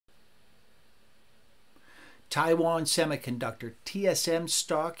Taiwan Semiconductor, TSM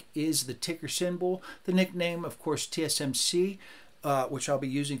Stock is the ticker symbol. The nickname, of course, TSMC, which I'll be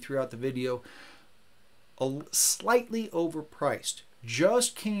using throughout the video. Slightly overpriced.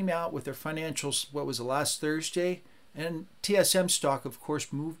 Just came out with their financials, what was it, last Thursday? And TSM stock, of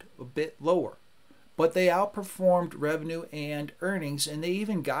course, moved a bit lower. But they outperformed revenue and earnings, and they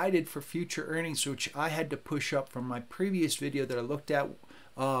even guided for future earnings, which I had to push up from my previous video that I looked at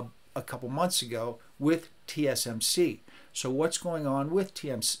a couple months ago with TSMC. So what's going on with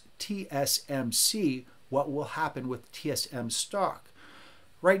TSMC? What will happen with TSM stock?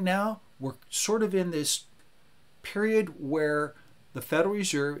 Right now, we're sort of in this period where the Federal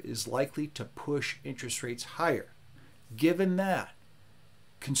Reserve is likely to push interest rates higher. Given that,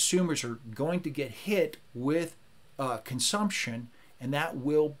 consumers are going to get hit with consumption, and that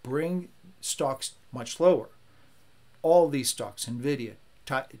will bring stocks much lower. All these stocks, NVIDIA,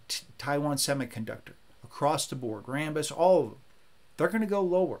 Taiwan Semiconductor, across the board, Rambus, all of them, they're going to go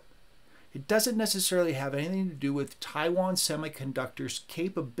lower. It doesn't necessarily have anything to do with Taiwan Semiconductor's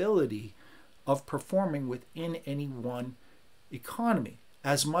capability of performing within any one economy,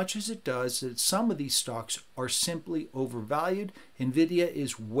 as much as it does that some of these stocks are simply overvalued. NVIDIA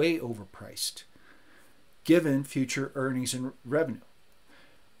is way overpriced given future earnings and revenue.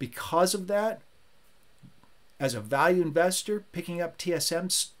 Because of that, as a value investor picking up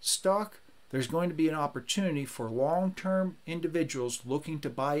TSM stock, there's going to be an opportunity for long-term individuals looking to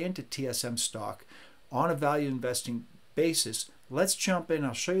buy into TSM stock on a value investing basis. Let's jump in.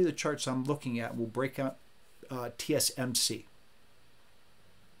 I'll show you the charts I'm looking at. We'll break out TSMC.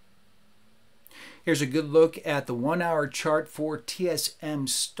 Here's a good look at the 1-hour chart for TSM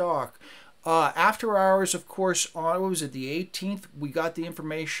stock. After hours, of course, on, what was it, the 18th, we got the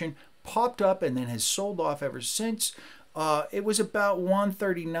information, popped up, and then has sold off ever since. It was about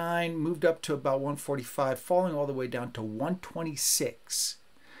 139, moved up to about 145, falling all the way down to 126,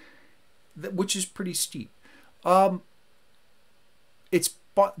 which is pretty steep. It's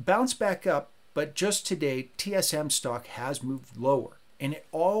bounced back up, but just today, TSM stock has moved lower. And it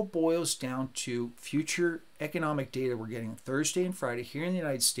all boils down to future economic data we're getting Thursday and Friday here in the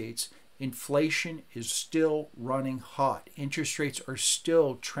United States. Inflation is still running hot. Interest rates are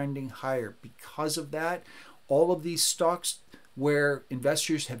still trending higher. Because of that, all of these stocks where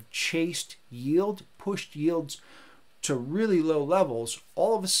investors have chased yield, pushed yields to really low levels,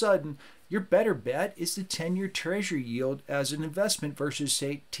 all of a sudden, your better bet is the 10-year Treasury yield as an investment versus,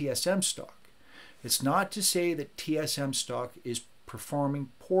 say, TSM stock. It's not to say that TSM stock is performing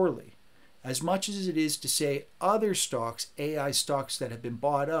poorly, as much as it is to say other stocks, AI stocks that have been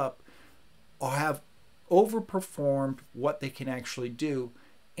bought up, have overperformed what they can actually do,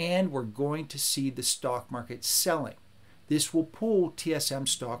 and we're going to see the stock market selling. This will pull TSM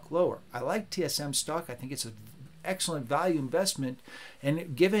stock lower. I like TSM stock. I think it's an excellent value investment,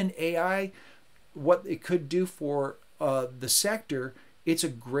 and given AI, what it could do for the sector, it's a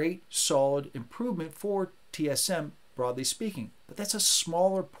great, solid improvement for TSM, broadly speaking. But that's a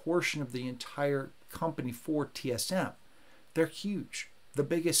smaller portion of the entire company for TSM. They're huge, the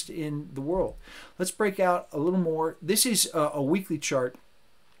biggest in the world. Let's break out a little more. This is a weekly chart.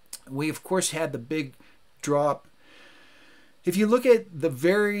 We, of course, had the big drop. If you look at the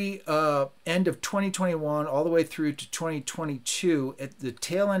very end of 2021 all the way through to 2022, at the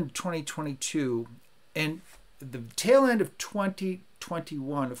tail end of 2022, and the tail end of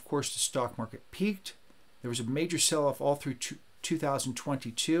 2021, of course, the stock market peaked. There was a major sell-off all through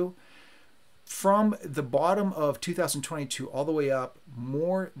 2022. From the bottom of 2022 all the way up,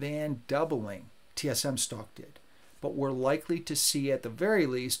 more than doubling TSM stock did. But we're likely to see, at the very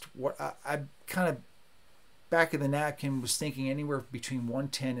least, what I kind of back of the napkin was thinking anywhere between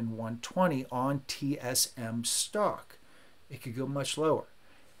 110 and 120 on TSM stock. It could go much lower.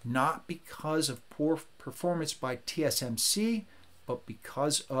 Not because of poor performance by TSMC, but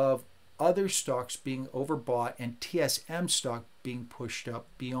because of other stocks being overbought and TSM stock being pushed up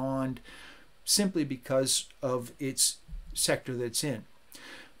beyond, simply because of its sector that's in.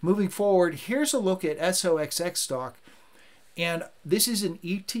 Moving forward, here's a look at SOXX stock, and this is an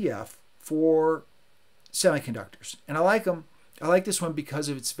ETF for semiconductors, and I like them. I like this one because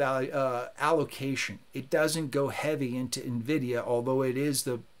of its value allocation. It doesn't go heavy into NVIDIA, although it is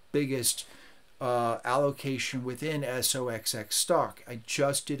the biggest allocation within SOXX stock. I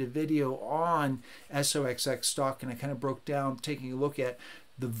just did a video on SOXX stock, and I kind of broke down, taking a look at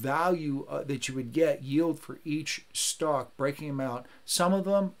the value that you would get, yield for each stock, breaking them out. Some of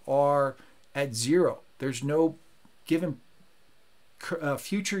them are at zero. There's no given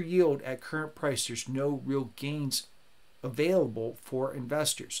future yield at current price. There's no real gains available for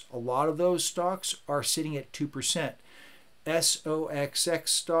investors. A lot of those stocks are sitting at 2%. SOXX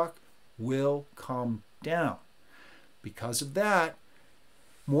stock will come down. Because of that,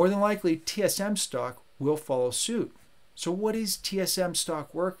 more than likely TSM stock will follow suit. So what is TSM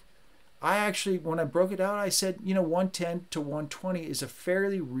stock work? I actually, when I broke it out, I said, 110 to 120 is a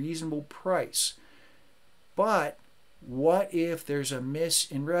fairly reasonable price. But what if there's a miss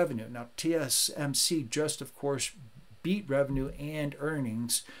in revenue? Now, TSMC just, of course, beat revenue and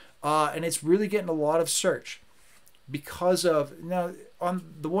earnings, and it's really getting a lot of search because of, now,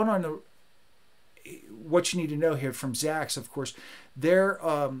 on the one on the, what you need to know here from Zacks, of course, there's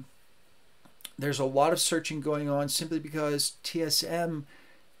a lot of searching going on simply because TSM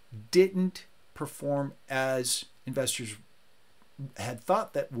didn't perform as investors had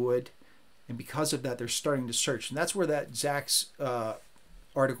thought that would, and because of that, they're starting to search. And that's where that Zacks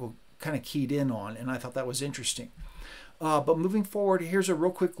article kind of keyed in on, and I thought that was interesting. But moving forward, here's a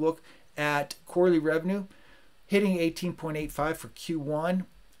real quick look at quarterly revenue, hitting 18.85 for Q1.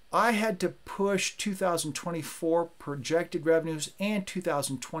 I had to push 2024 projected revenues and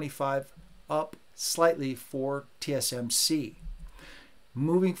 2025 up slightly for TSMC.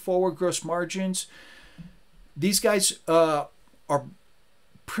 Moving forward, gross margins, these guys are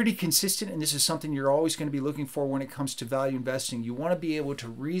pretty consistent, and this is something you're always going to be looking for when it comes to value investing. You want to be able to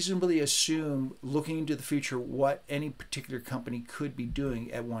reasonably assume, looking into the future, what any particular company could be doing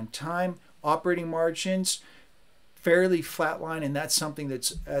at one time. Operating margins, fairly flatline, and that's something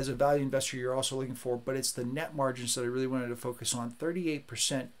that's, as a value investor, you're also looking for, but it's the net margins that I really wanted to focus on.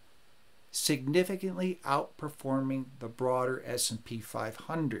 38%, significantly outperforming the broader S&P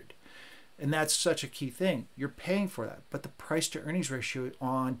 500. And that's such a key thing. You're paying for that. But the price to earnings ratio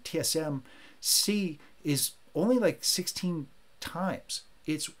on TSMC is only like 16 times.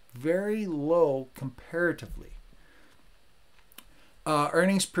 It's very low comparatively.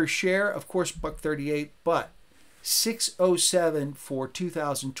 Earnings per share, of course, $1.38, but 607 for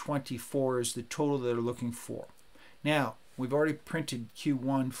 2024 is the total that they're looking for. Now, we've already printed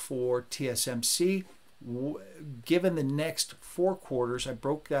Q1 for TSMC. Given the next 4 quarters, I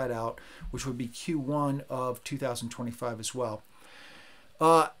broke that out, which would be Q1 of 2025 as well.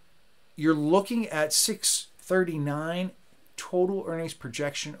 You're looking at 639 total earnings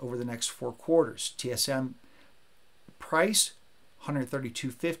projection over the next 4 quarters. TSM price,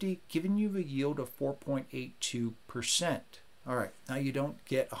 132.50, giving you a yield of 4.82%. All right, now you don't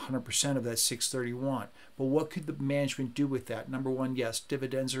get 100% of that 631, but what could the management do with that? Number one, yes,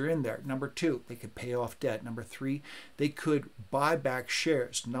 dividends are in there. Number two, they could pay off debt. Number three, they could buy back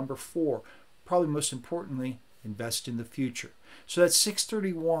shares. Number four, probably most importantly, invest in the future. So that's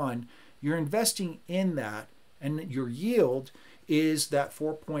 631, you're investing in that, and your yield is that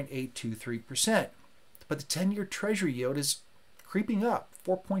 4.823%. But the 10-year treasury yield is creeping up,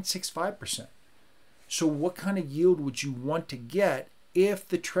 4.65%. So what kind of yield would you want to get if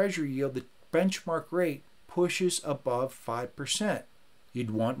the treasury yield, the benchmark rate, pushes above 5%?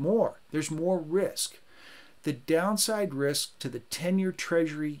 You'd want more. There's more risk. The downside risk to the 10-year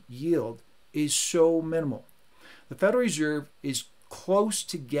treasury yield is so minimal. The Federal Reserve is close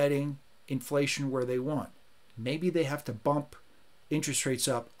to getting inflation where they want. Maybe they have to bump interest rates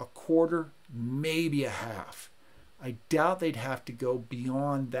up a quarter, maybe a half. I doubt they'd have to go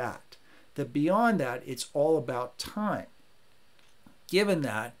beyond that. Beyond that, it's all about time. Given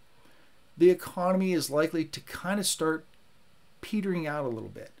that, the economy is likely to kind of start petering out a little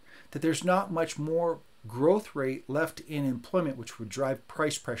bit, that there's not much more growth rate left in employment, which would drive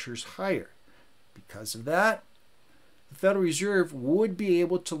price pressures higher. Because of that, the Federal Reserve would be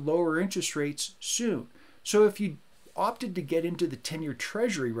able to lower interest rates soon. So if you opted to get into the 10-year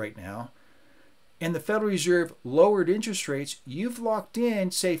treasury right now, and the Federal Reserve lowered interest rates, you've locked in,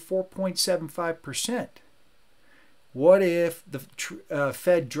 say, 4.75%. What if the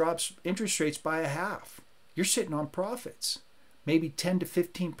Fed drops interest rates by a half? You're sitting on profits, maybe 10 to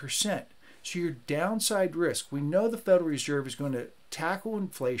 15%. So your downside risk, we know the Federal Reserve is going to tackle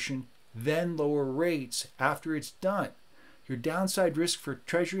inflation, then lower rates after it's done. Your downside risk for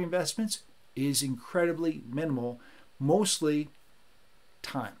Treasury investments is incredibly minimal, mostly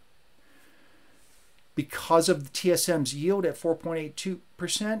time. Because of the TSM's yield at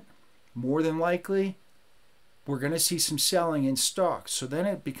 4.82%, more than likely, we're going to see some selling in stocks. So then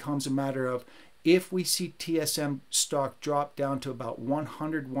it becomes a matter of, if we see TSM stock drop down to about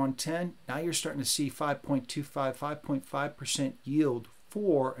 100, 110, now you're starting to see 5.25, 5.5% yield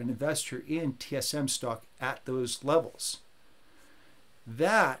for an investor in TSM stock at those levels.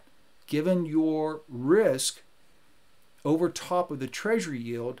 That, given your risk over top of the treasury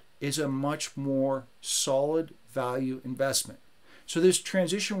yield, is a much more solid value investment. So this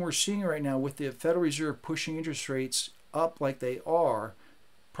transition we're seeing right now with the Federal Reserve pushing interest rates up like they are,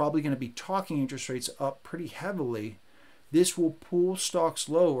 probably going to be talking interest rates up pretty heavily, this will pull stocks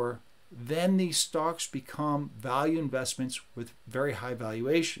lower. Then these stocks become value investments with very high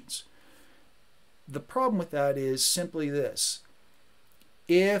valuations. The problem with that is simply this.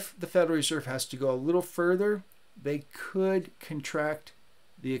 If the Federal Reserve has to go a little further, they could contract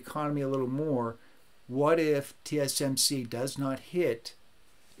the economy a little more. What if TSMC does not hit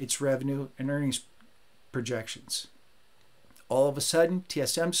its revenue and earnings projections? All of a sudden,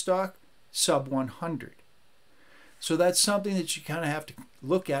 TSM stock, sub 100. So that's something that you kind of have to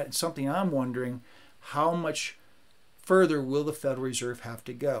look at. It's something I'm wondering, how much further will the Federal Reserve have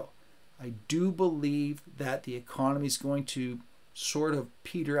to go? I do believe that the economy is going to sort of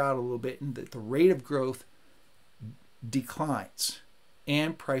peter out a little bit and that the rate of growth declines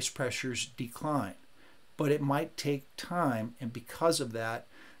and price pressures decline. But it might take time, and because of that,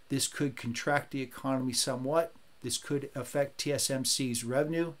 this could contract the economy somewhat. This could affect TSMC's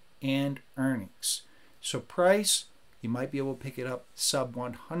revenue and earnings. So price, you might be able to pick it up sub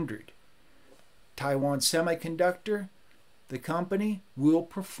 100. Taiwan Semiconductor, the company, will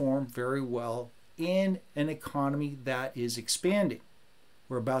perform very well in an economy that is expanding.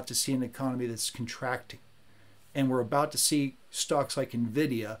 We're about to see an economy that's contracting. And we're about to see stocks like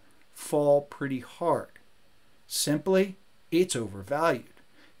Nvidia fall pretty hard. Simply, it's overvalued.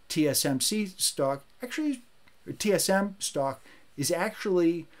 TSMC stock, actually, TSM stock is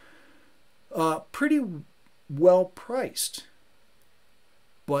actually pretty well priced.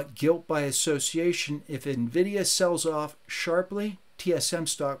 But guilt by association, if Nvidia sells off sharply, TSM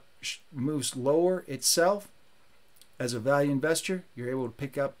stock moves lower itself. As a value investor, you're able to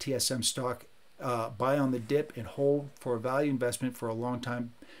pick up TSM stock, buy on the dip, and hold for a value investment for a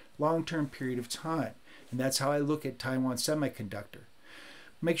long-term period of time. And that's how I look at Taiwan Semiconductor.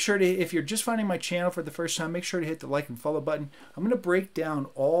 Make sure to, if you're just finding my channel for the first time, make sure to hit the like and follow button. I'm going to break down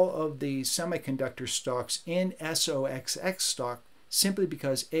all of the semiconductor stocks in SOXX stock simply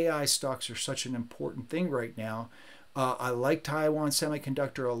because AI stocks are such an important thing right now. I like Taiwan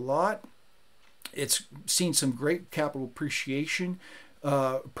Semiconductor a lot. It's seen some great capital appreciation,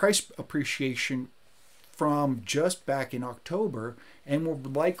 price appreciation from just back in October, and we'll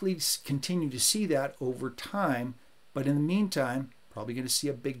likely continue to see that over time. But in the meantime, probably going to see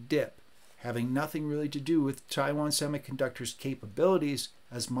a big dip, having nothing really to do with Taiwan Semiconductor's capabilities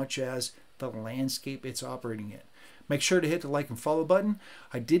as much as the landscape it's operating in. Make sure to hit the like and follow button.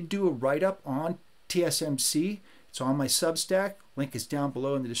 I did do a write-up on TSMC. It's on my Substack. Link is down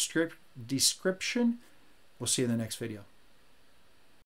below in the description. We'll see you in the next video.